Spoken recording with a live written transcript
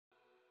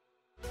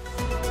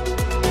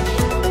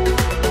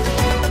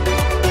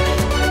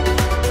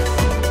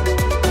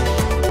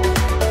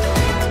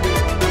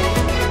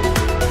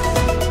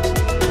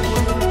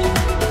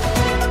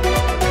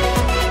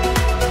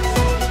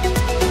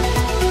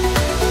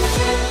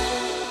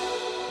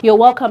You're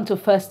welcome to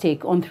First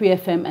Take on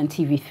 3FM and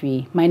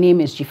TV3. My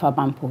name is Jifa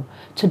Bampo.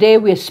 Today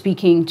we're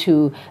speaking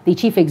to the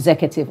Chief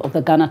Executive of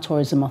the Ghana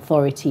Tourism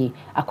Authority,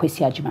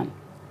 Akwesi Agyeman.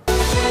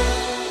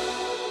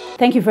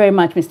 Thank you very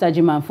much, Mr.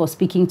 Agyeman, for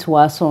speaking to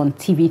us on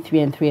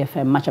TV3 and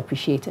 3FM. Much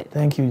appreciated.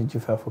 Thank you,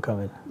 Jifa, for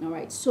coming. All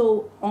right.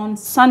 So on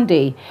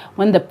Sunday,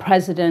 when the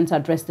President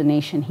addressed the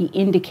nation, he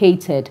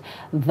indicated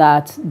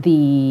that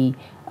the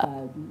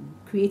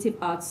creative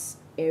arts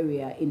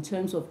area, in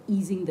terms of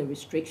easing the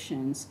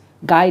restrictions,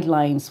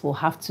 guidelines will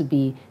have to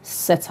be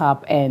set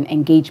up and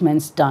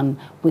engagements done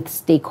with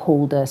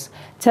stakeholders.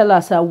 Tell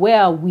us,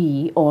 where are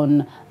we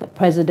on the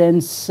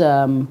President's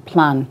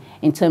plan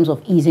in terms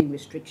of easing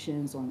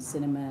restrictions on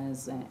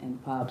cinemas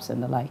and pubs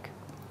and the like?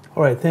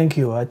 All right, thank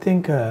you. I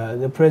think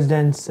the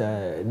President's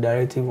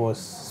directive was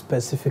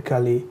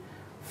specifically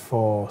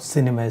for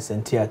cinemas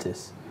and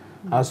theaters.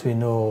 As we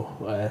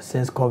know,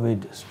 since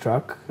COVID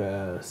struck,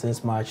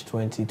 since March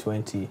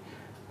 2020,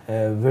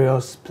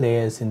 various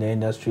players in the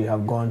industry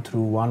have gone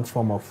through one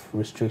form of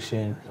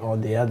restriction or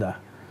the other.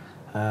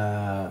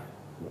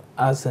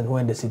 As and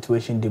when the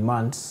situation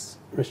demands,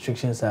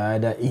 restrictions are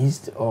either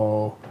eased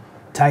or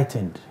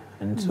tightened.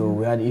 And so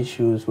we had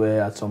issues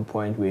where at some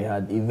point we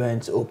had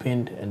events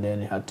opened and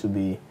then it had to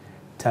be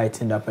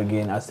tightened up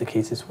again as the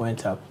cases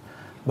went up.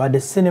 But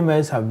the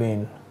cinemas have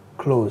been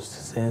closed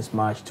since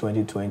March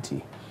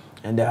 2020.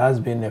 And there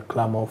has been a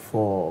clamor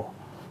for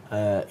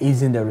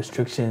easing the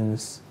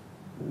restrictions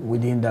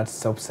within that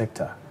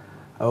subsector.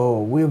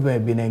 We've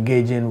been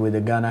engaging with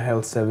the Ghana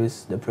Health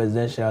Service, the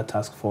Presidential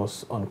Task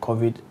Force on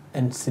COVID,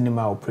 and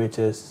cinema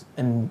operators,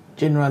 and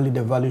generally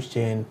the value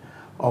chain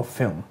of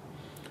film.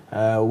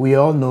 We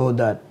all know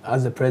that,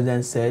 as the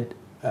President said,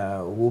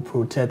 we'll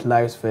protect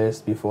lives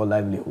first before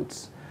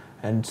livelihoods.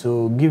 And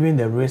so given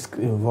the risk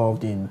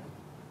involved in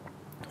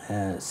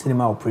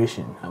cinema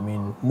operation, I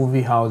mean,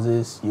 movie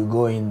houses, you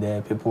go in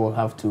there, people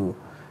have to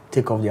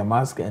take off their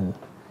mask and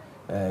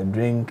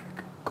drink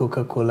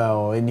Coca-Cola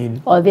or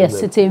any... Or they're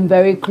sitting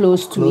very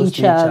close to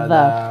each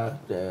other.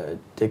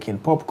 Taking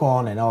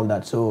popcorn and all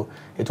that. So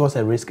it was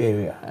a risk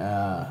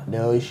area.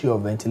 The issue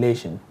of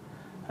ventilation,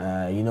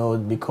 you know,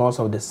 because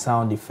of the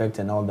sound effect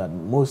and all that,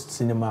 most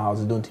cinema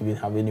houses don't even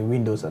have any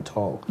windows at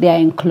all. They are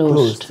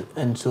enclosed.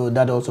 And so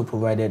that also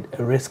provided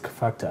a risk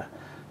factor.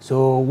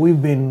 So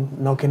we've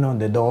been knocking on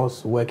the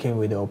doors, working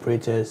with the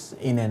operators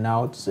in and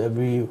out.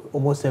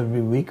 Almost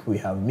every week we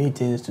have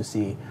meetings to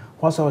see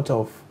what sort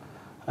of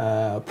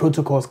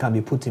protocols can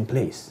be put in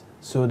place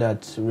so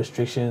that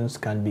restrictions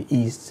can be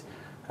eased,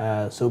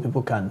 so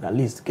people can at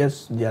least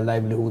get their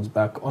livelihoods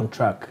back on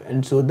track.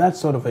 And so that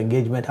sort of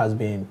engagement has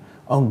been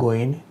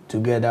ongoing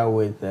together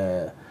with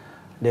the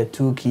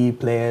two key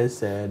players,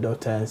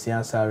 Dr.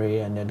 Nsia Sari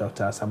and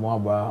Dr.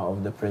 Samuaba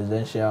of the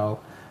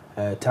Presidential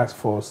Task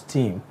Force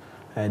team.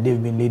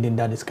 They've been leading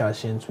that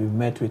discussions. We've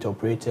met with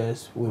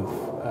operators. We've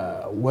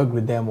worked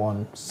with them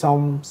on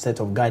some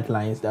set of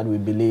guidelines that we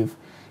believe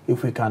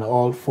if we can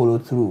all follow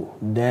through,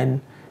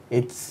 then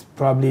it's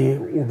probably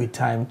will be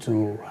time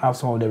to have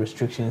some of the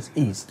restrictions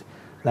eased.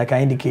 Like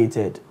I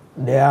indicated,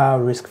 there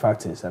are risk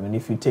factors. I mean,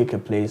 if you take a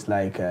place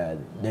like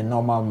the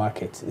normal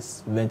market,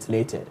 it's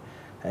ventilated.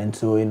 And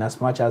so in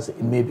as much as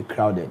it may be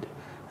crowded,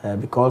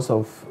 because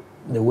of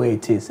the way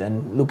it is,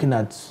 and looking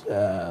at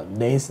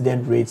the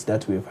incident rates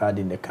that we've had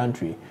in the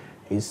country,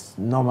 is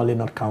normally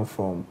not come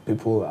from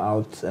people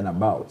out and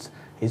about.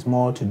 It's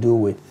more to do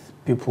with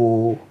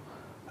people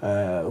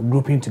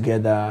grouping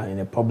together in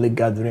a public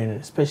gathering,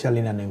 especially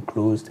in an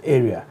enclosed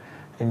area.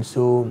 And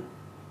so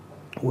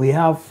we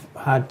have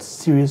had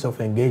series of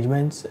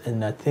engagements,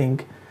 and I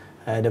think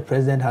the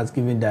President has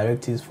given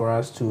directives for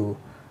us to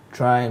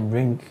try and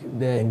bring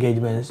the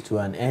engagements to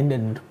an end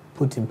and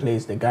put in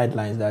place the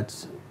guidelines that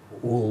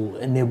will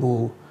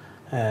enable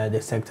the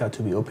sector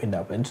to be opened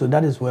up. And so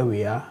that is where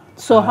we are.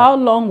 So how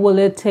long will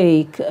it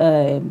take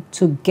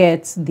to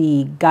get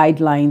the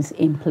guidelines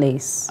in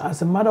place?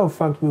 As a matter of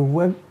fact, we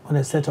work on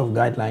a set of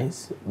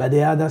guidelines, but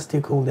there are other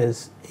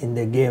stakeholders in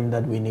the game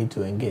that we need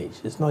to engage.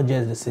 It's not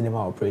just the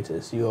cinema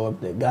operators. You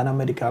have the Ghana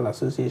Medical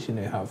Association,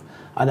 you have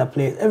other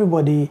players.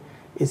 Everybody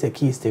is a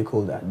key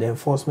stakeholder. The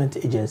enforcement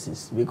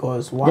agencies,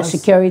 because once the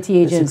security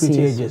agencies. The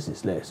security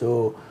agencies there.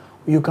 So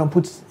you can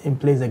put in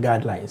place the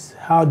guidelines.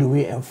 How do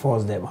we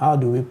enforce them? How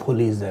do we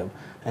police them?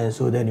 And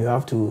so then you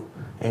have to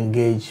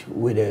engage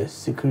with the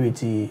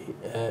security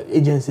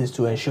agencies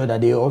to ensure that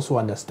they also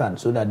understand,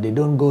 so that they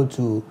don't go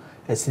to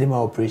a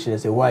cinema operation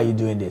and say, why are you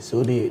doing this?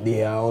 So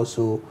they are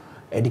also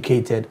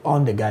educated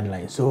on the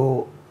guidelines.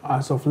 So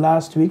as of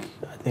last week,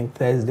 I think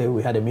Thursday,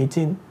 we had a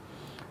meeting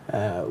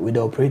with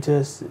the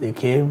operators. They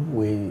came,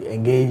 we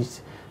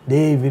engaged.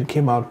 They even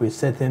came out with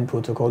certain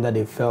protocol that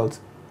they felt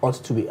ought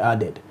to be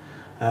added.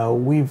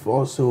 We've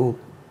also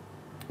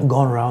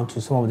gone around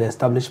to some of the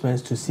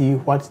establishments to see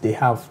what they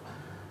have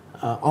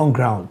on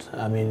ground.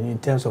 I mean, in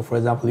terms of, for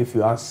example, if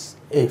you ask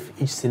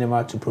if each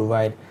cinema to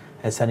provide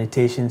a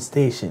sanitation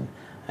station,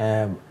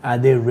 are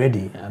they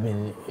ready? I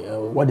mean,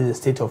 what is the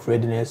state of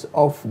readiness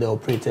of the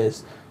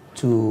operators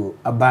to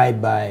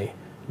abide by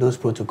those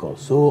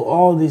protocols. So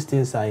all these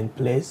things are in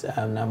place,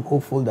 and I'm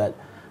hopeful that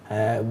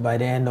by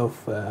the end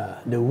of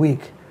the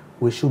week,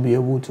 we should be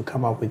able to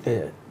come up with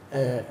a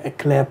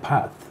clear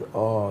path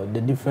or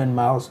the different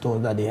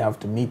milestones that they have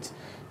to meet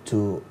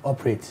to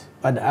operate.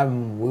 But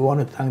we want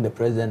to thank the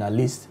president at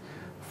least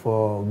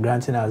for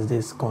granting us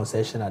this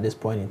concession at this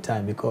point in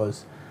time,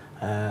 because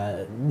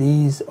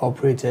these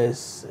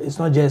operators, it's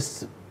not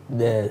just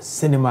the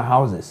cinema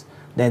houses,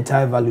 the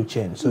entire value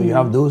chain. So you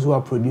have those who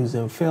are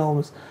producing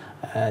films,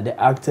 the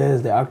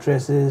actors, the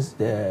actresses,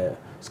 the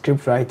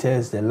script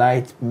writers, the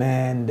light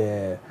men,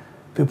 the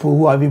people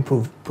who have been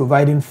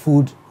providing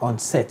food on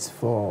sets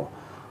for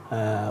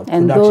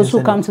and those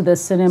who come to the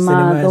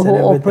cinema, those who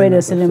operate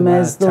the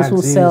cinemas, those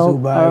who sell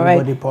Uber,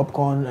 everybody,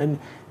 popcorn, and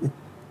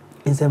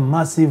it's a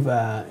massive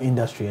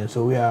industry, and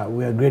so we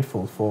are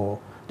grateful for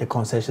the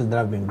concessions that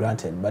have been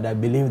granted. But I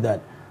believe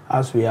that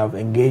as we have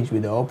engaged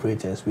with the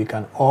operators, we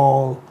can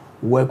all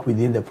work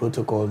within the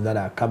protocols that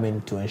are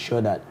coming to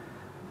ensure that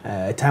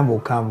a time will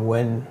come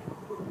when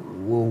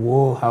we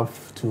will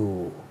have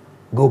to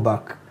go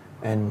back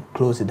and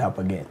close it up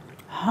again.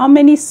 How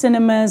many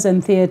cinemas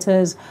and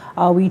theaters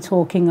are we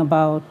talking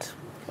about?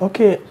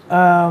 Okay,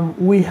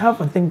 we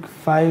have, I think,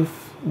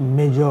 5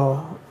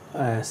 major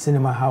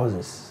cinema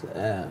houses,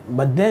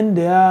 but then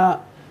there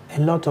are a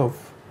lot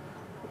of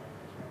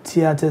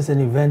theaters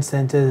and event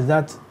centers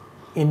that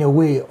in a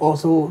way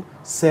also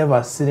serve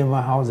as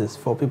cinema houses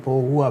for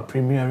people who are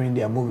premiering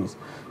their movies.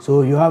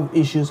 So you have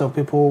issues of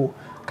people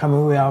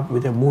coming way up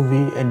with a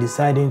movie and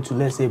deciding to,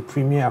 let's say,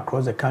 premiere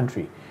across the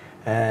country.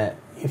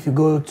 If you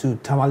go to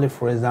Tamale,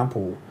 for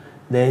example,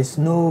 there is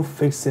no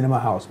fixed cinema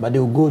house, but they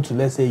will go to,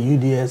 let's say,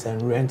 UDS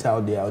and rent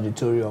out their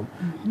auditorium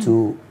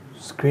to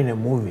screen a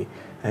movie.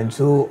 And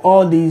so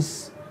all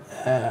these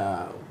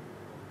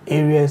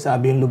areas are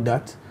being looked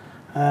at.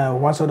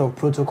 What sort of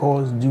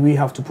protocols do we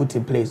have to put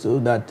in place so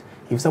that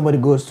if somebody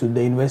goes to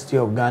the University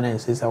of Ghana and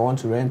says, I want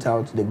to rent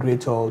out the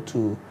Great Hall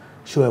to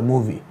show a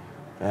movie,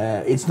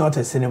 it's not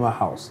a cinema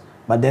house.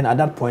 But then at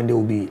that point, they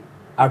will be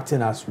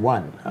acting as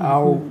one.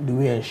 How do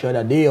we ensure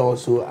that they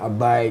also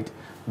abide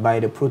by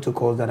the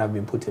protocols that have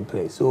been put in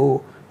place?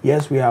 So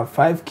yes, we have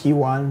 5 key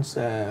ones,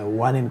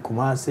 one in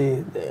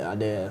Kumasi,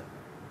 the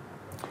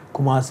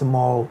Kumasi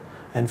Mall,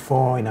 and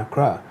 4 in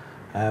Accra.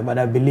 But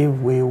I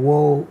believe we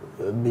will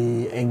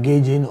be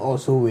engaging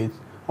also with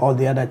all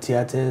the other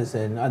theaters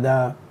and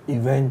other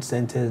event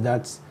centers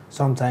that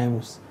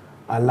sometimes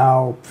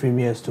allow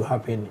premieres to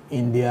happen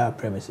in their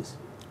premises.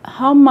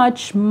 How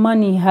much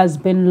money has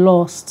been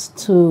lost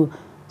to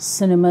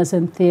cinemas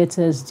and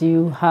theaters?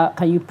 Can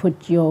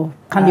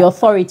the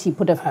authority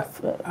put an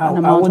amount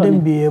on it? I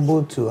wouldn't be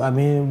able to. I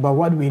mean, but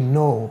what we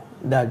know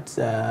that,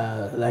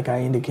 like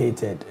I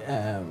indicated,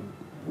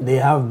 they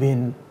have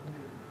been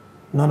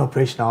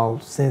non-operational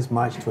since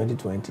March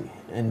 2020,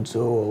 and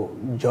so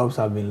jobs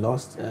have been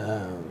lost.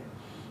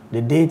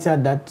 The data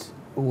that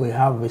we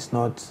have is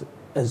not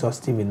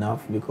exhaustive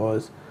enough,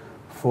 because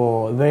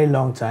for a very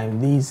long time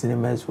these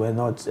cinemas were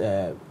not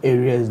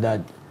areas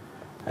that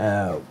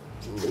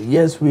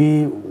yes,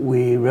 we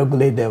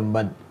regulate them,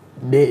 but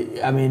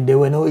there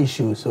were no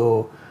issues.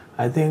 So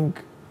I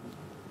think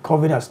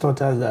COVID has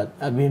taught us that,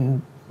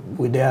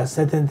 there are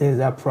certain things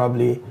that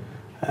probably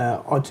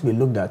ought to be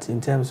looked at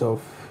in terms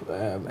of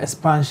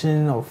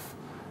expansion of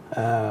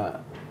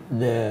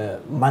the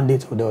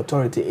mandate of the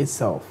authority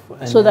itself.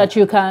 And so that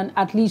you can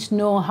at least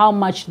know how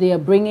much they are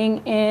bringing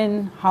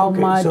in, how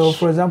much... So,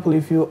 for example,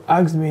 if you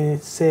ask me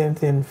same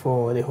thing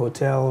for the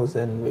hotels,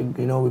 and,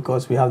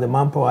 because we have the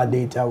manpower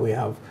data, we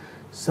have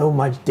so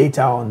much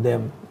data on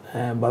them,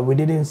 but we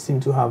didn't seem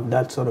to have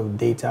that sort of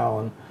data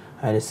on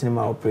the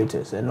cinema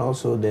operators and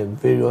also the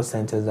various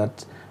centers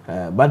that...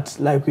 but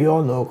like we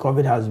all know,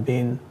 COVID has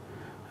been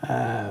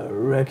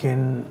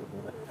wreaking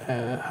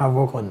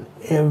havoc on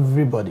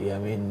everybody. I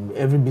mean,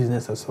 every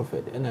business has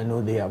suffered, and I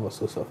know they have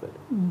also suffered.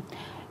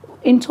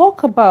 In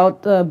talk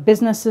about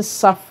businesses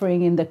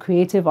suffering in the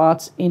creative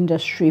arts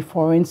industry,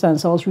 for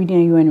instance, I was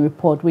reading a UN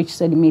report which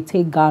said it may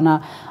take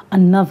Ghana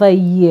another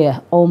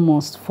year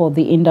almost for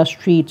the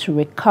industry to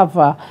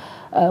recover.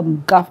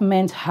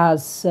 Government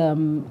has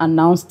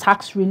announced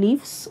tax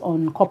reliefs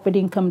on corporate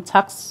income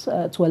tax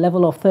to a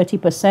level of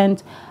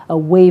 30%, a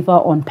waiver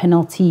on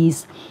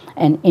penalties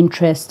and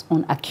interest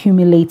on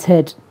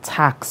accumulated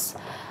tax.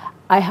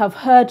 I have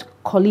heard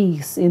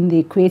colleagues in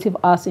the creative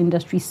arts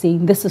industry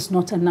saying this is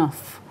not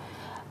enough,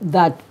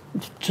 that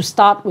to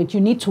start with, you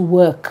need to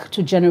work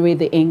to generate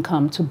the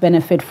income to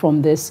benefit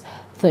from this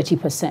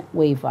 30%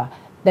 waiver.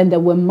 Then there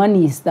were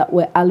monies that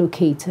were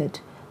allocated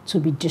to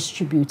be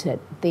distributed.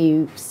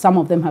 Some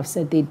of them have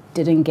said they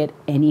didn't get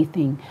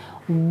anything.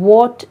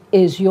 What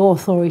is your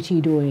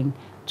authority doing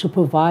to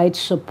provide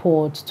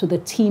support to the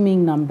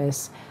teeming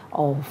numbers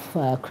of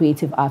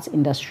creative arts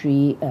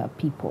industry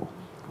people?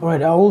 All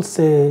right, I will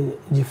say,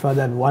 Jifa,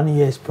 that 1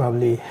 year is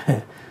probably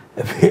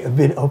a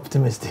bit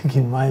optimistic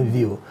in my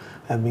view.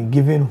 I mean,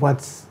 given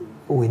what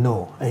we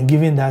know, and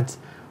given that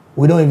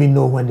we don't even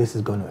know when this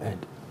is going to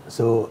end.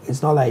 So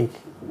it's not like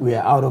we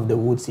are out of the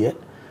woods yet.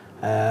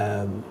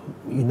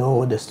 You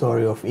know the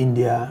story of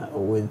India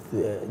with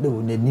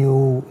the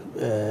new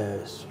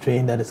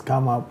strain that has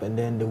come up, and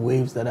then the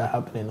waves that are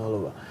happening all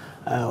over.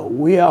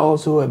 We are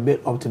also a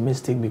bit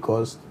optimistic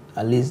because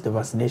at least the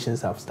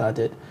vaccinations have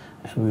started,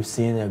 and we've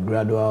seen a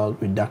gradual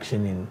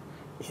reduction in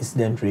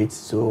incident rates.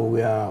 So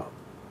we are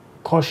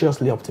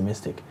cautiously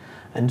optimistic.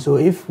 And so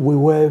if we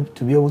were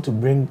to be able to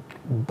bring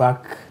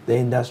back the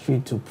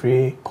industry to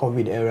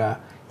pre-COVID era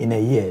in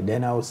a year,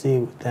 then I would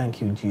say thank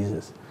you,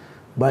 Jesus.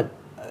 But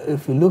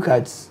if you look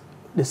at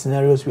the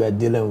scenarios we are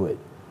dealing with,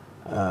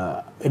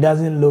 it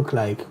doesn't look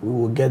like we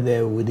will get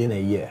there within a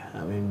year.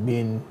 I mean,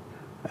 being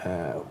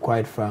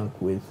quite frank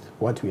with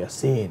what we are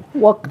seeing.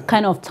 What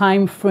kind of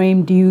time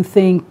frame do you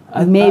think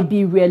may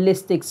be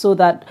realistic so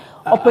that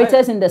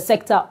operators in the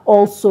sector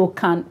also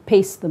can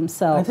pace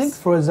themselves? I think,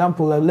 for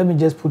example, let me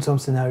just put some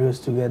scenarios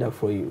together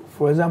for you.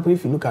 For example,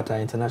 if you look at our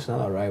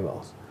international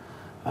arrivals,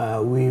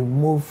 we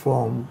moved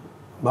from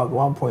about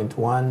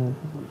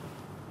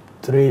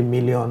 1.13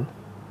 million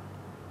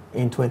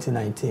in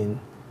 2019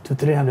 to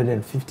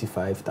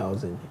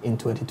 355,000 in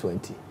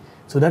 2020.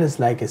 So that is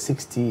like a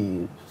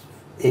 68%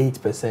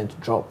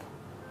 drop.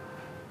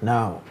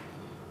 Now,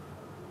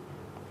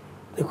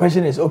 the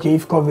question is, okay,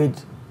 if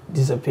COVID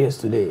disappears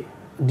today,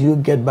 do you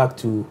get back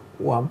to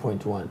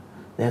 1.1?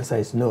 The answer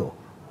is no.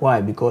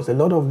 Why? Because a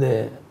lot of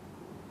the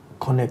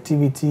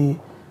connectivity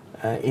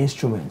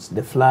instruments,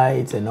 the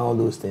flights and all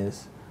those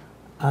things,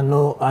 are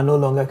no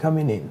longer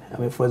coming in. I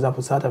mean, for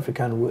example, South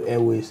African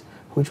Airways,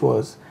 which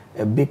was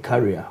a big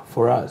carrier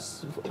for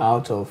us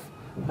out of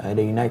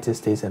the United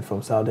States and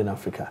from Southern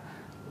Africa,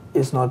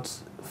 is not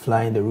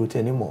flying the route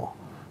anymore.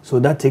 So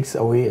that takes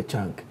away a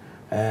chunk.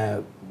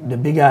 The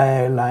bigger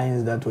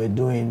airlines that were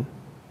doing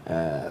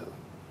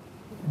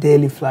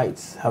daily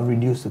flights have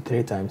reduced to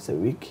 3 times a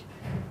week,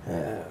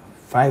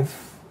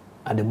 5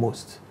 at the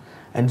most.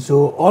 And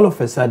so all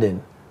of a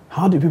sudden,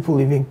 how do people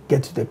even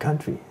get to the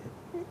country?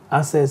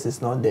 Access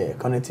is not there,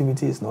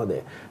 connectivity is not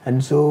there.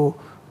 And so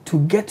to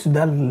get to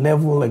that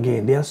level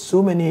again, there are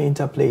so many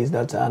interplays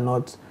that are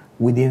not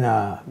within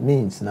our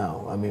means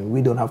now. I mean,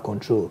 we don't have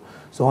control.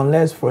 So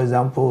unless, for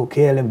example,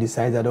 KLM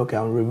decides that, okay,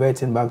 I'm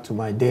reverting back to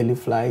my daily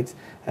flight,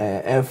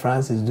 Air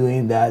France is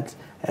doing that,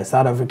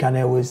 South African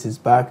Airways is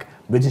back,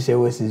 British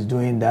Airways is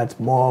doing that,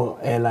 more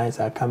airlines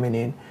are coming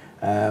in.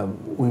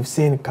 We've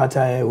seen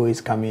Qatar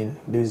Airways come in.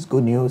 There's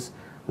good news.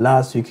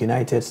 Last week,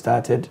 United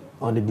started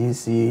on the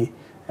DC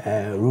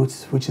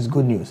routes, which is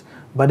good news.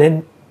 But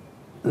then,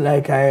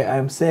 like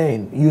I'm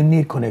saying, you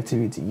need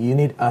connectivity, you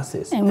need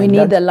access. And we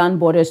need the land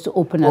borders to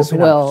open as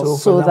well,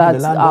 so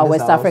example, that our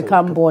West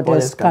African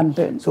borders can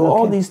be. So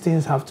all these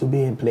things have to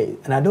be in place.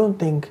 And I don't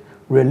think,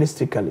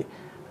 realistically,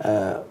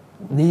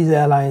 these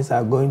airlines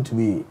are going to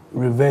be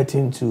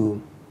reverting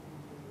to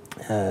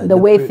the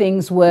way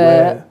things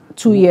were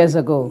 2 years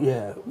ago.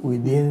 Yeah,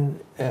 within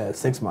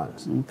 6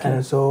 months. Okay.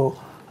 And so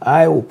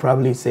I will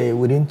probably say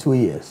within 2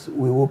 years,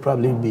 we will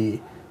probably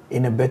be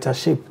in a better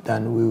shape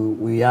than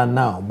we are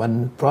now, but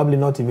probably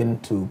not even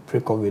to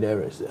pre-COVID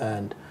eras.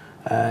 And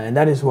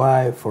that is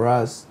why, for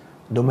us,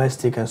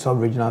 domestic and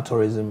sub-regional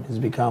tourism has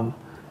become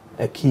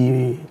a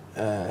key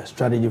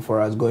strategy for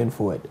us going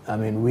forward. I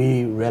mean,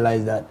 we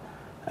realized that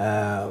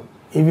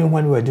even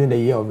when we were doing the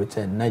year of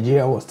return,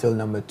 Nigeria was still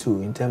number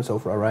 2 in terms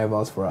of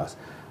arrivals for us.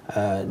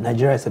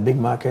 Nigeria is a big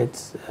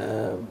market,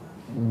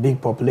 big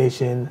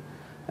population,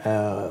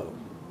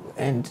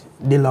 and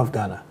they love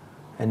Ghana.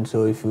 And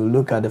so if you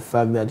look at the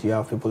fact that you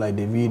have people like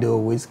Davido,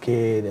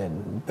 Wizkid,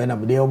 and Burna,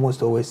 they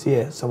almost always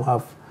here, some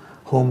have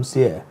homes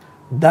here.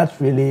 That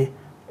really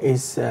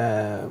is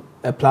a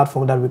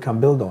platform that we can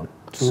build on.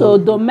 So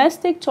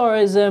domestic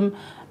tourism,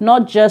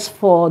 not just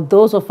for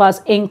those of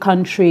us in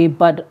country,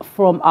 but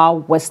from our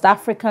West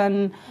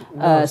African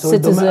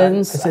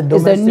citizens, is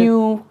a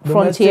new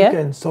frontier? Domestic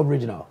and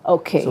sub-regional.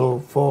 Okay. So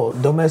for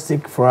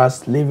domestic, for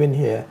us living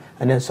here,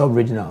 and then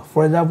sub-regional.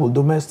 For example,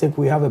 domestic,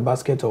 we have a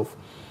basket of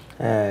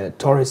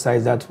tourist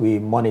sites that we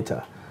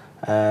monitor.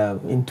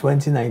 In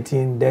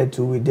 2019, there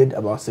too, we did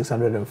about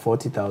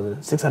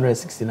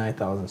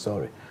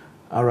 669,000,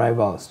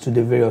 arrivals to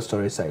the various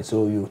tourist sites.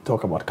 So you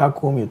talk about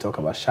Kakum, you talk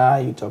about Shai,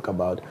 you talk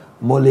about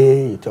Mole,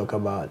 you talk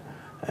about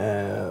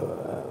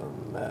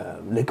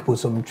Lake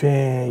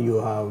Posomtwe, you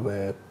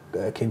have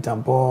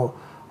Kintampo.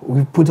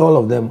 We put all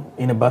of them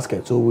in a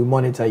basket, so we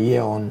monitor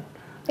year on.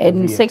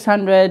 And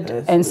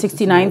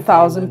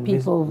 669,000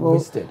 people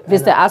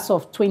visited as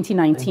of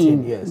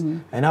 2019. Yes.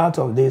 And out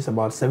of this,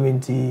 about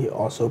 70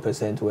 or so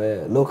 %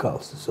 were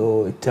locals.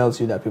 So it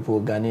tells you that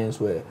Ghanaians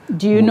were.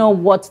 Do you know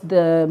what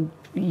the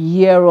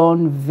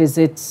year-on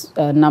visits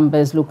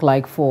numbers look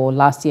like for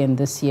last year and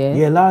this year?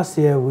 Yeah, last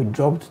year we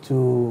dropped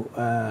to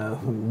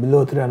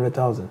below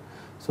 300,000.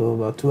 So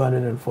about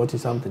 240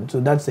 something. So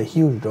that's a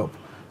huge drop.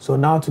 So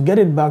now to get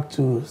it back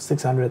to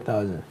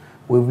 600,000,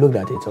 we've looked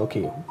at it.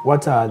 Okay,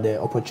 what are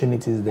the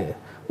opportunities there?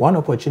 One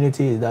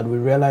opportunity is that we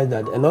realized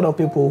that a lot of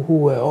people who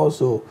were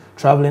also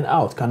traveling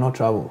out cannot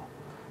travel.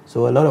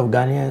 So a lot of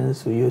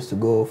Ghanaians who used to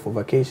go for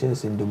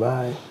vacations in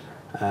Dubai,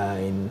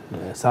 in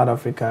South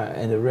Africa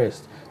and the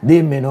rest.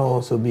 They may not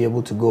also be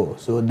able to go.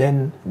 So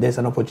then there's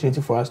an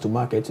opportunity for us to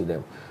market to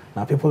them.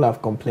 Now people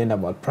have complained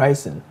about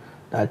pricing,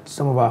 that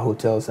some of our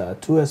hotels are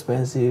too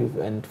expensive,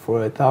 and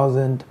for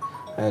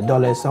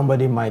 $1,000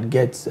 somebody might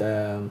get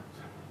a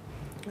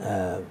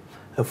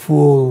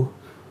full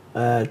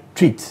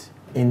treat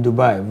in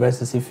Dubai,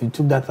 versus if you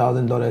took that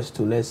 $1,000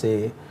 to, let's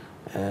say,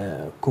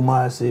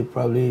 Kumasi,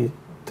 probably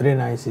 3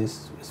 nights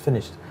is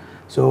finished.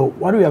 So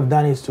what we have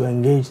done is to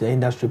engage the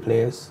industry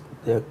players,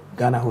 the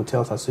Ghana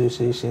Hotels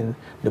Association,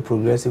 the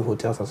Progressive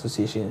Hotels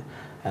Association,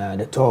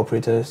 the Tour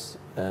Operators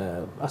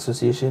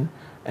Association,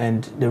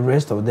 and the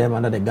rest of them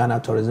under the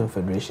Ghana Tourism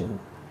Federation.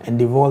 And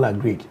they've all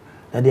agreed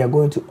that they are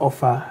going to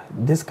offer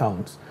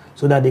discounts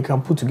so that they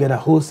can put together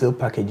wholesale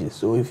packages.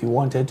 So if you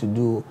wanted to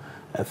do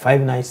a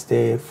 5-night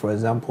stay, for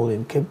example,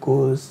 in Cape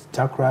Coast,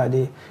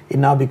 Takoradi, it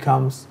now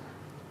becomes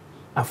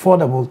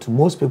affordable to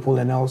most people,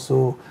 and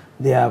also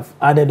they have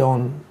added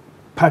on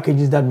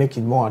packages that make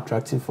it more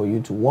attractive for you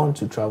to want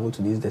to travel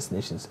to these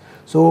destinations.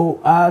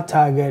 So our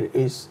target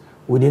is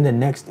within the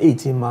next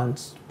 18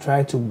 months,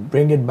 try to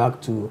bring it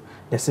back to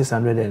the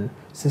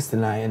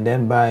 669, and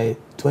then by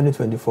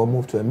 2024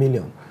 move to 1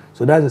 million.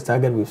 So that's the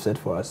target we've set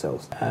for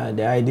ourselves.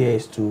 The idea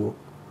is to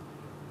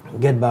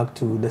get back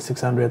to the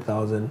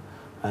 600,000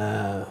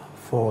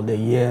 for the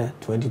year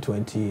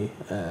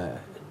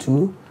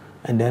 2022,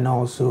 and then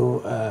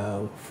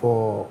also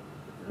for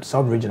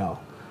sub-regional,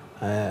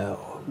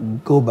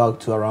 go back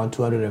to around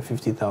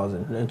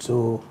 250,000. And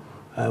so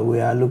we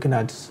are looking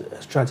at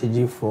a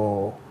strategy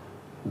for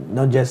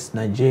not just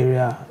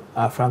Nigeria,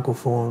 our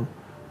Francophone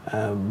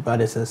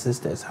brothers and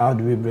sisters. How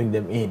do we bring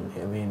them in?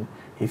 I mean,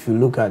 if you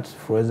look at,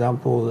 for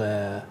example,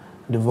 the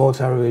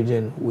Volta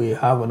region, we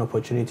have an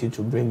opportunity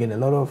to bring in a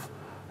lot of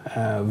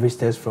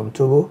visitors from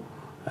Togo.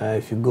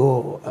 If you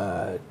go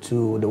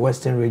to the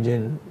Western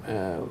region,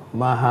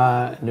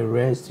 Maha and the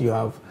rest, you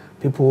have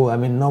people. I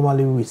mean,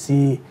 normally we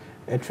see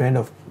a trend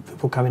of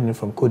people coming in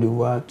from Cote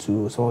d'Ivoire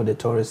to some of the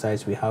tourist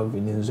sites we have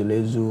in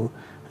Nzulezu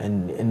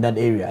and in that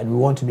area, and we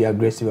want to be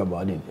aggressive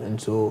about it.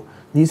 And so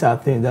these are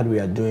things that we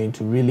are doing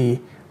to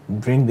really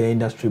bring the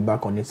industry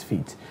back on its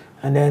feet.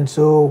 And then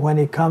so when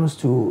it comes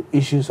to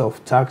issues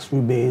of tax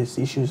rebates,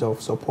 issues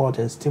of support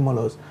and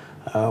stimulus,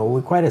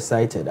 we're quite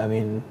excited. I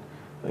mean,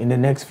 in the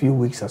next few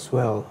weeks as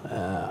well,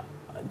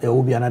 there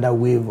will be another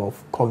wave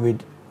of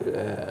COVID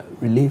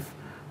relief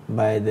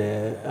by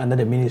under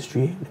the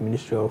Ministry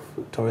of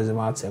Tourism,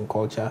 Arts and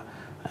Culture.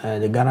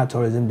 The Ghana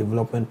Tourism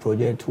Development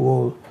Project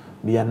will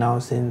be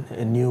announcing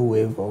a new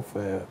wave of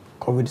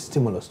COVID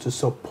stimulus to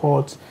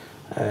support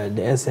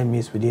the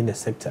SMEs within the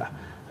sector.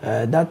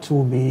 That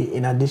will be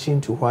in addition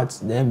to what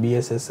the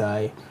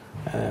NBSSI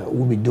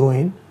will be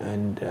doing,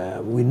 and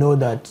we know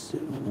that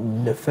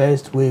the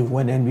first wave,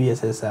 when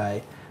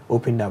NBSSI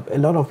opened up, a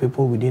lot of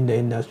people within the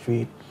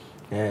industry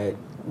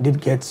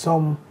did get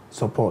some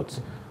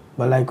support.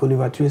 But like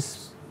Oliver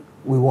Twist,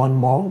 we want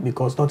more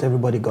because not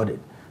everybody got it.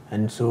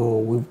 And so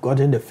we've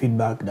gotten the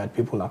feedback that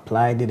people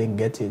applied, didn't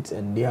get it,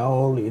 and they are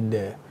all in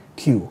the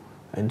queue.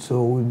 And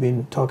so we've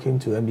been talking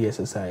to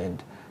NBSSI,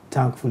 and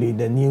thankfully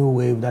the new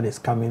wave that is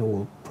coming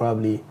will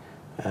probably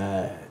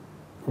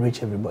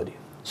reach everybody.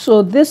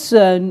 So this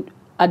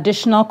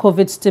additional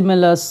COVID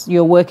stimulus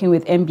you're working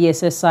with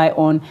NBSSI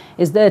on,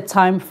 is there a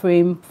time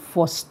frame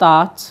for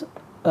start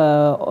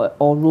or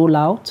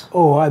rollout?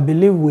 Oh, I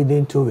believe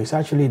within 2 weeks.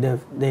 Actually, the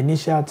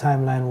initial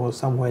timeline was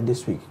somewhere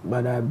this week,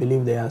 but I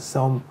believe there are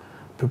some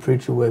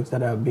preparatory works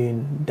that are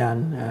being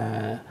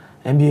done.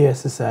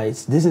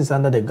 NBSSI, this is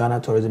under the Ghana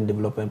Tourism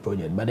Development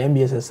Project, but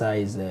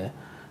NBSSI is the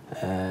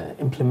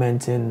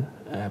implementing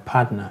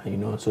partner, you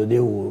know, so they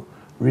will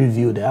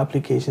review the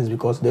applications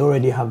because they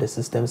already have the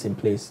systems in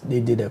place. They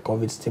did a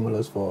COVID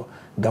stimulus for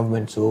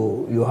government,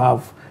 so you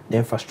have the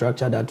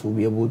infrastructure that will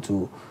be able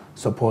to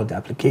support the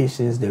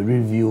applications, the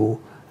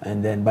review,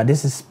 and then, but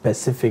this is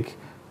specific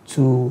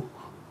to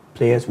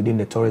players within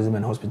the tourism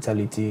and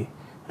hospitality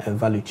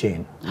value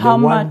chain. How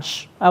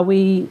much are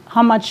we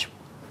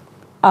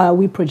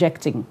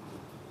projecting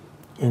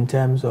in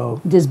terms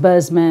of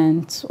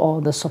disbursement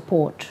or the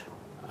support?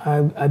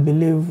 I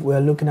believe we're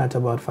looking at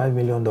about $5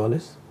 million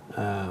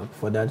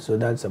for that, so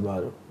that's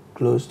about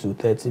close to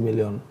 30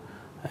 million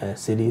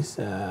cities.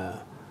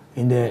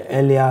 In the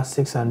earlier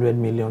 600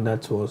 million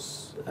that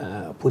was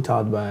put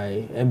out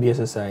by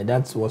NBSSI,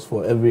 that was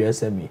for every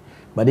SME.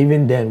 But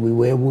even then, we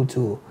were able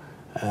to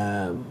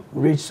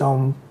reach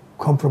some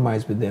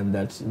compromise with them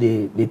that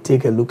they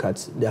take a look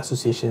at the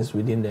associations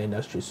within the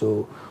industry.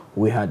 So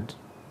we had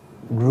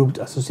grouped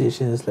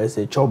associations, let's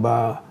say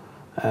Choba,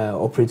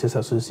 Operators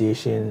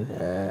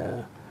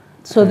Association.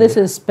 So this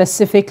is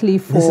specifically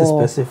for... This is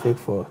specific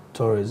for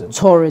tourism.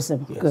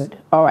 Tourism, yes. Good.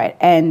 All right.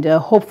 And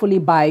hopefully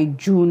by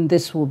June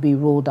this will be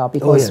rolled out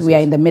because we are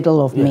in the middle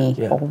of May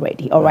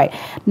already. All right.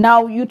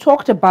 Now, you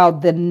talked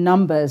about the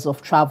numbers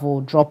of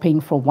travel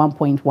dropping from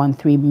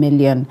 1.13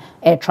 million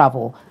air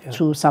travel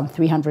to some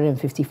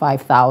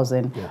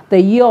 355,000. Yeah.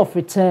 The year of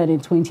return in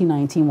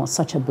 2019 was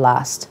such a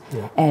blast,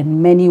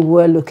 and many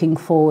were looking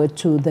forward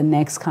to the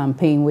next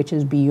campaign, which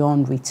is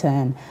Beyond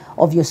Return.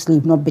 Obviously,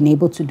 we've not been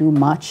able to do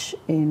much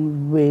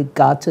in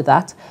regard to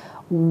that.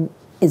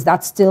 Is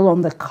that still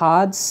on the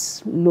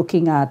cards,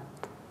 looking at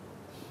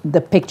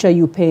the picture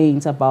you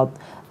paint about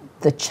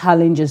the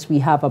challenges we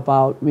have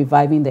about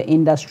reviving the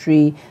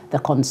industry, the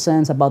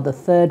concerns about the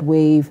third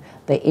wave,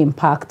 the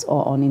impact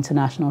on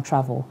international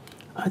travel?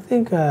 I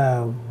think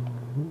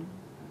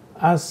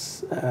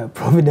as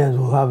Providence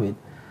will have it,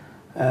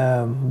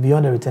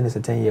 Beyond the Return is a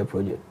 10-year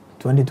project,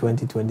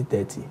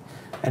 2020-2030.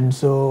 And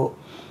so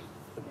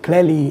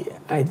clearly,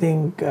 I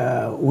think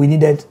we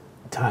needed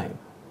time,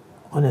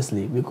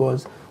 honestly,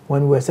 because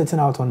when we were setting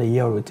out on the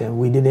year of return,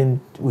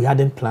 we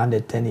hadn't planned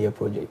a 10-year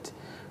project.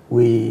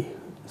 We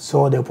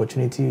saw the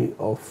opportunity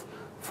of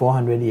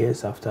 400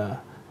 years after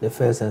the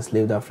first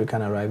enslaved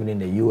African arriving in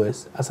the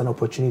U.S. as an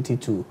opportunity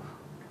to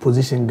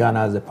position Ghana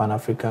as a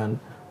Pan-African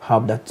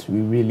hub that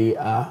we really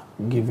are,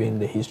 given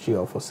the history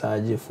of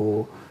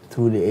Osagyefo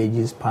through the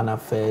ages, Pan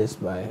Affairs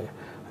by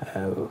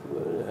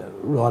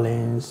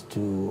Rollins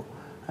to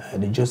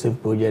the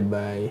Joseph Project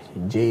by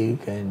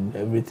Jake and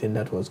everything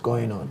that was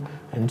going on.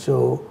 And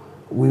so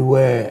we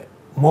were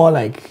more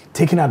like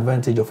taking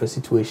advantage of a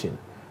situation.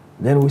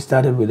 Then we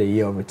started with the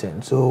year of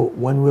return. So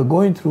when we were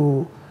going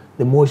through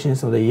the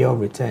motions of the year of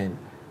return,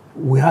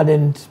 we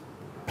hadn't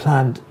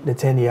planned the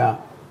 10-year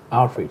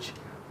outreach.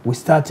 We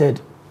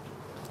started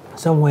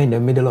somewhere in the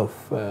middle of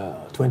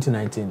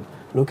 2019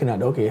 looking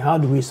at, okay, how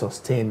do we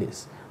sustain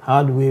this?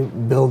 How do we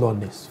build on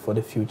this for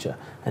the future?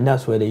 And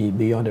that's where the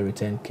Beyond the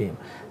Return came.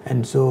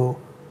 And so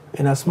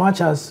in as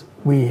much as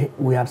we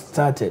had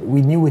started,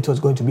 we knew it was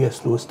going to be a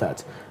slow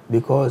start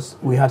because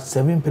we had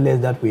 7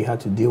 pillars that we had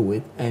to deal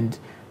with. And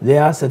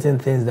there are certain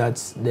things that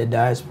the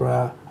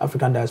diaspora,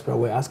 African diaspora,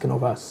 were asking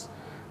of us.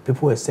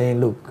 People were saying,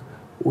 look,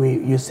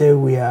 you say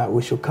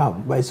we should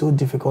come, but it's so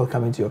difficult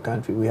coming to your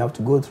country. We have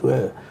to go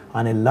through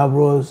an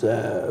elaborate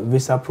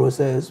visa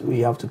process. We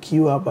have to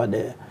queue up at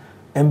the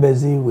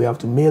embassy. We have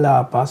to mail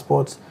our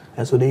passports.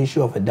 And so the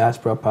issue of a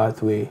diaspora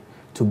pathway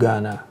to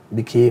Ghana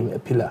became a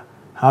pillar.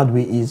 How do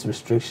we ease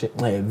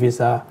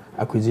visa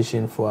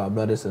acquisition for our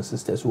brothers and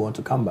sisters who want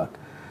to come back?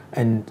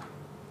 And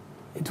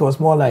it was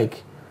more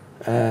like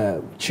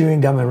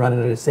chewing gum and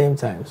running at the same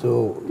time.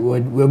 So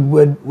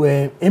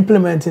we're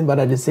implementing, but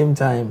at the same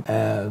time,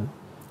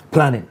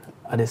 planning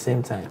at the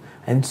same time.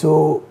 And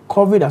so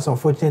COVID, as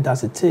unfortunate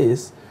as it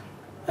is,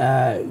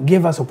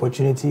 gave us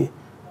opportunity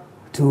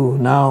to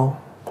now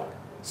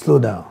slow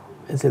down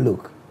and say,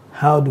 look,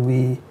 how do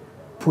we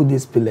put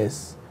these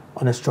pillars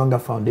on a stronger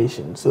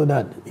foundation so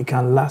that it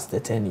can last the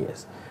 10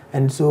 years?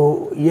 And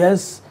so,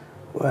 yes,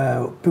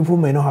 people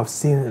may not have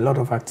seen a lot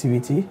of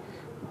activity,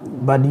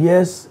 but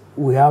yes,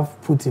 we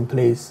have put in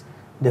place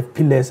the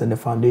pillars and the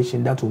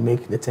foundation that will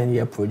make the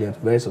 10-year project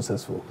very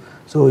successful.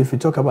 So if you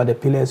talk about the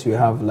pillars, you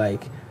have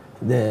like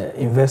the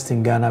Invest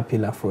in Ghana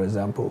pillar, for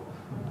example.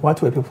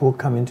 What were people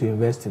coming to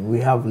invest in? We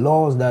have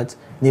laws that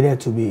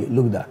needed to be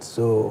looked at.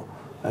 So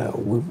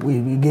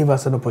we gave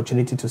us an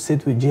opportunity to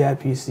sit with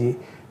GIPC,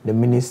 the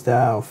Minister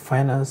of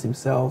Finance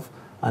himself,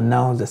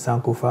 announce the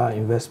Sankofa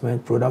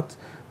investment product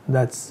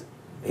that's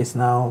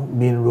now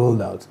being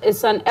rolled out.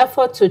 It's an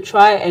effort to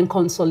try and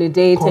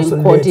consolidate and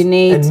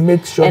coordinate and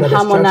make sure and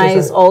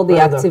harmonize all the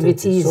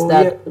activities so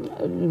that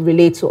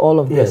relate to all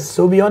of this. Yes,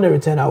 so Beyond the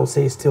Return, I would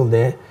say, is still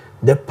there.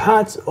 The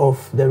part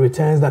of the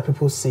returns that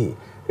people see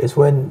is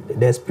when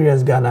the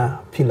Experience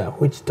Ghana pillar,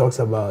 which talks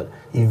about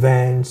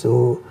events.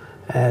 So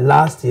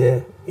last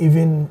year,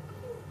 even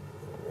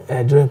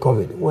during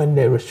COVID, when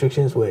the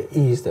restrictions were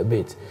eased a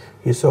bit,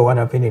 you saw what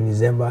happened in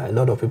December. A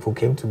lot of people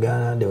came to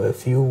Ghana. There were a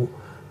few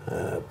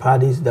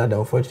parties that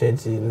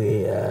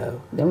unfortunately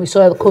then we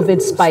saw a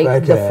COVID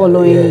spike the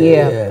following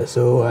year. Yeah,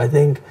 so I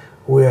think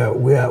we are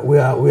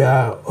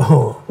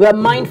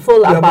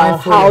mindful about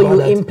how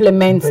you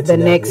implement the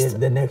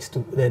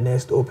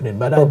next opening,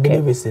 but I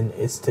believe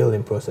it's still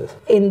in process.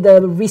 In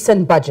the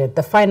recent budget,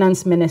 the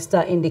finance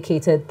minister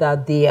indicated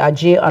that the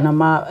Ajay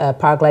Anama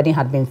paragliding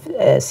had been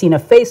seen a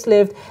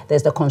facelift.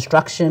 There's the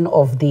construction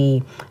of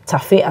the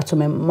Tafe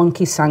Atome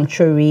Monkey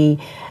Sanctuary.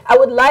 I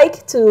would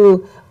like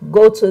to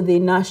go to the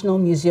National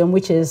Museum,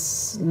 which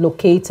is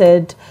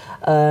located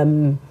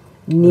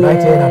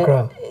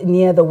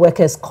near the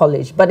Workers'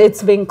 College, but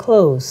it's been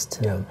closed.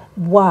 Yeah.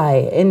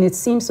 Why? And it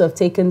seems to have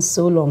taken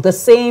so long. The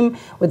same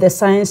with the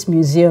Science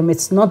Museum,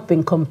 it's not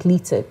been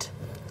completed.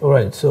 All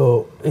right,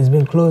 so it's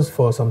been closed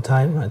for some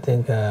time. I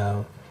think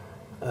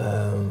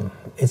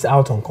it's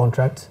out on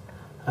contract.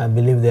 I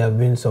believe there have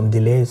been some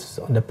delays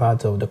on the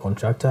part of the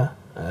contractor.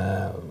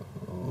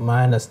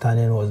 My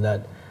understanding was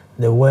that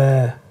there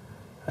were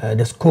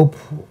the scope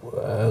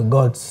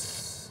got...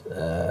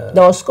 there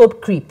was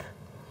scope creep.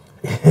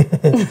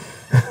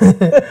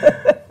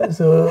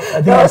 So I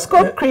think there was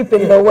scope creep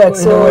in the work,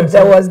 so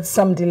there was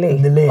some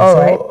delay. All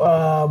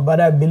right. But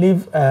I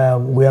believe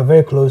we are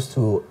very close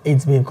to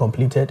it being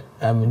completed.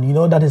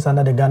 That is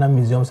under the Ghana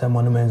Museums and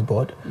Monuments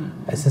Board,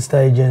 a sister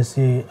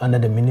agency under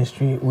the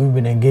ministry. We've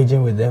been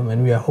engaging with them,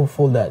 and we are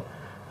hopeful that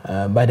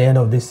by the end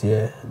of this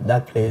year,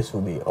 that place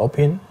will be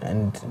open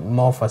and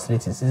more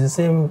facilities. It's the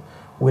same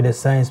with the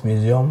Science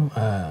Museum,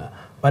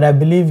 but I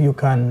believe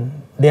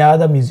there are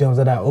other museums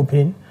that are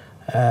open.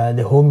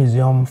 The whole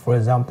museum, for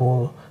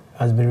example,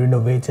 has been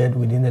renovated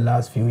within the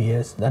last few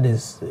years. That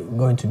is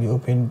going to be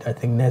opened, I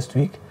think, next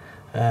week.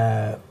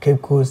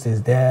 Cape Coast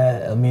is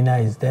there, Elmina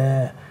is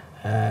there,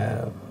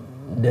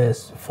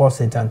 there's Fort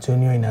St.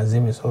 Antonio in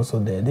Azim is also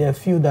there. There are a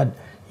few that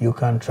you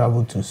can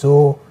travel to.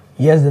 So,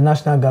 yes, the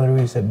National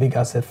Gallery is a big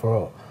asset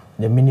for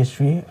the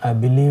ministry. I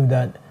believe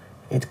that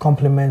it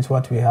complements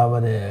what we have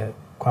at the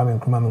Kwame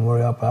Nkrumah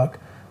Memorial Park.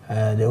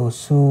 The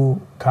Osu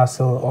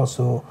Castle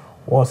also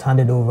was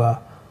handed over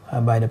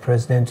by the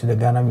president to the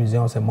Ghana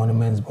Museums and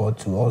Monuments Board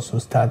to also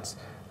start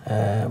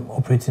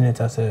operating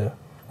it as a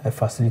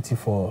facility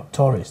for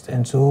tourists.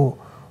 And so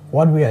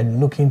what we are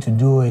looking to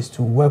do is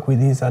to work with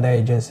these other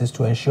agencies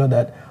to ensure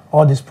that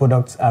all these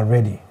products are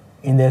ready.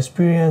 In the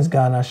Experience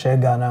Ghana, Share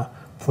Ghana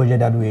project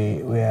that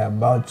we are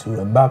about to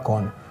embark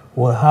on,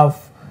 we'll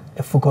have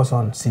a focus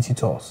on city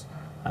tours.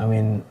 I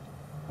mean,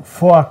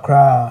 for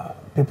Accra,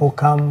 people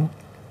come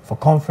for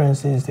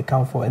conferences,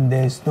 and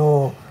there's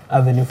no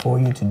avenue for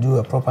you to do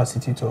a proper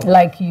city tour.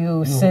 Like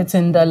you sit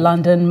in the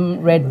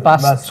London Red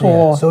Bus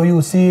tour. Yeah. So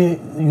you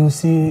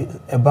see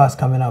a bus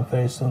coming up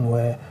very soon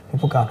where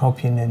people can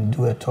hop in and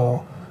do a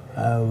tour.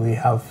 We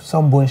have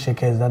some bone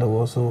shakers that will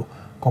also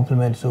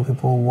complement, so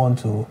people want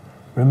to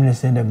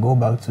reminisce and go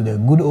back to the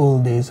good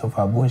old days of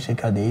our bone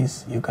shaker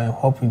days. You can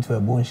hop into a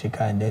bone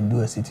shaker and then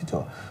do a city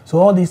tour. So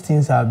all these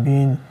things are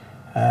being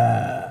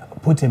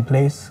put in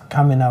place,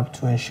 coming up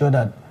to ensure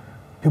that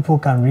people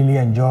can really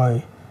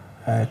enjoy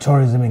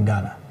tourism in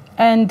Ghana.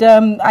 And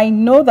I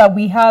know that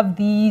we have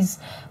these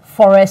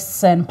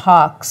forests and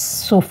parks.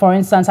 So, for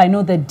instance, I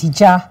know the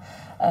Dija,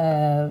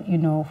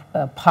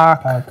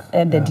 park,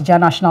 the Dija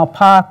National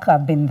Park.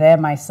 I've been there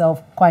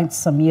myself quite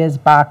some years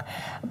back.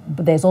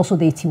 But there's also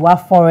the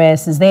Itiwa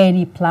Forest. Is there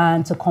any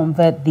plan to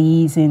convert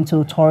these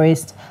into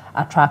tourist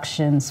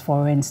attractions,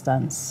 for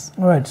instance?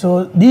 All right.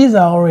 So these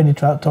are already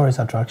tourist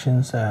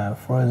attractions.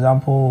 For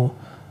example,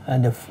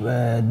 and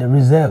the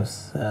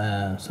reserves.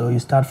 So you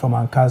start from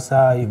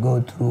Ankasa, you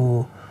go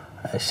through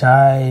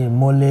Shai,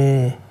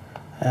 Mole,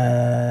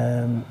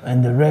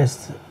 and the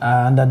rest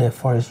are under the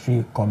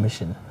Forestry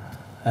Commission.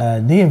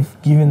 They've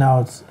given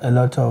out a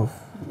lot of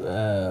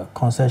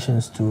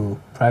concessions to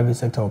private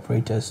sector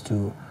operators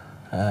to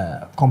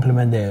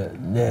complement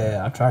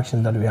the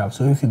attractions that we have.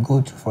 So if you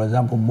go to, for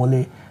example,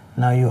 Mole,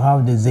 now you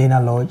have the Zena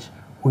Lodge,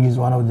 which is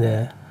one of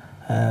the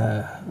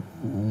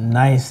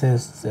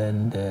nicest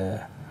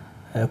and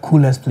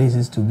coolest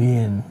places to be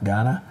in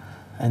Ghana,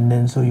 and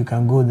then so you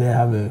can go there,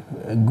 have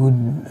a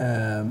good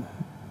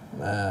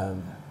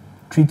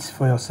treats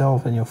for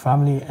yourself and your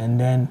family, and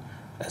then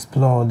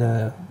explore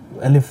the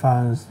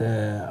elephants,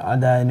 the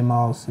other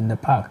animals in the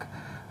park.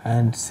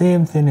 And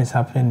same thing is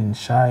happening in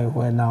Shai,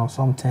 where now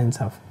some tents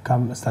have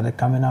started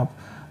coming up.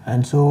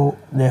 And so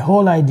the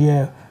whole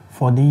idea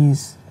for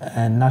these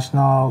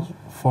national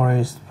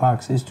forest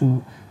parks is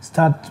to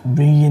start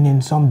bringing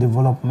in some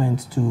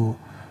development to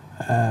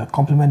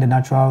complement the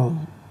natural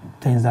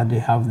things that they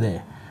have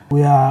there.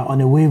 We are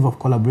on a wave of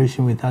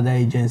collaboration with other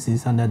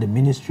agencies under the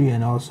ministry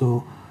and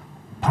also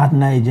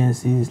partner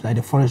agencies like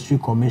the Forestry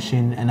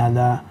Commission and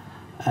other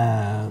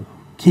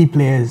key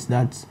players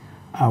that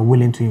are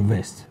willing to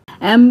invest.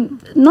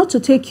 Not to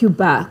take you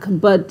back,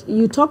 but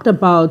you talked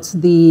about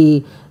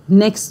the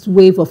next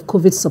wave of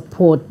COVID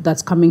support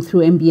that's coming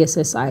through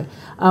MBSSI.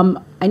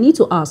 I need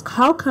to ask,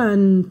 how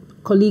can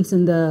colleagues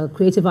in the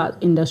creative art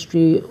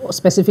industry,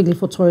 specifically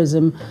for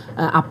tourism,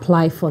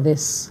 apply for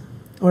this?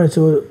 All right,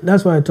 so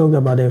that's why I talked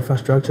about the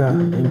infrastructure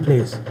in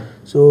place.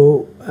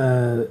 So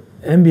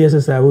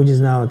MBSSI, which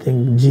is now I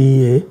think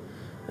GEA,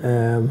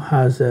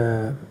 has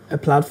a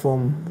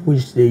platform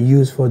which they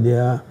use for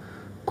their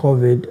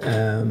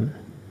COVID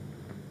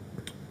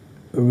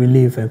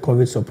relief and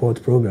COVID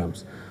support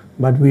programs.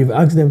 But we've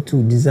asked them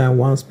to design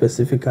one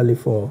specifically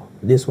for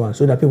this one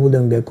so that people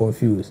don't get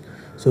confused.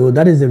 So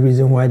that is the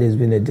reason why there's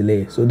been a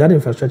delay. So that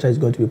infrastructure is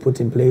going to be put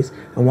in place,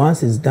 and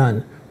once it's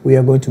done, we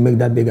are going to make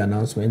that big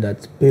announcement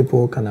that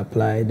people can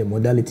apply. The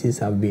modalities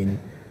have been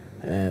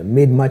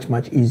made much,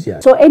 much easier.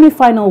 So any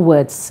final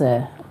words,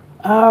 sir?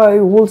 I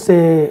will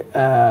say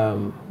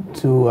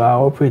to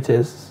our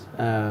operators,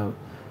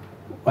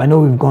 I know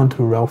we've gone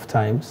through rough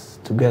times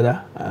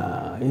together.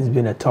 It's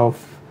been a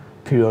tough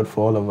period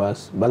for all of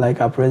us. But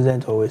like our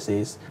president always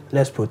says,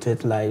 let's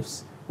protect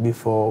lives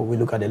before we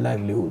look at the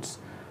livelihoods.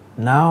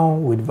 Now,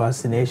 with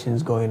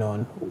vaccinations going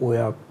on, we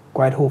are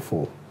quite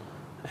hopeful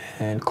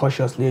and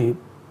cautiously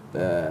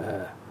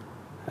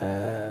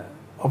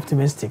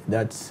optimistic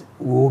that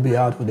we will be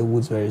out of the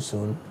woods very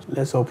soon.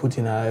 Let's all put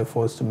in our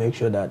efforts to make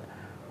sure that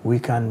we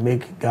can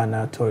make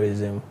Ghana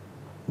tourism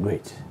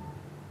great.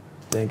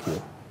 Thank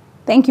you.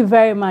 Thank you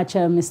very much,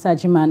 Mr.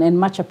 Agyemang, and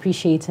much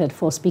appreciated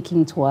for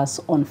speaking to us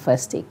on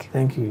First Take.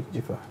 Thank you,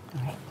 Jifa.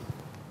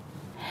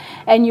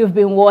 And you've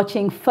been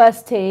watching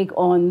First Take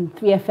on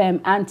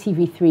 3FM and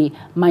TV3.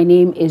 My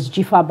name is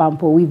Jifa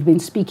Bampo. We've been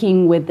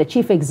speaking with the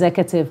Chief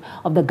Executive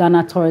of the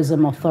Ghana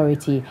Tourism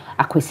Authority,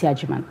 Akwesi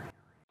Agyemang.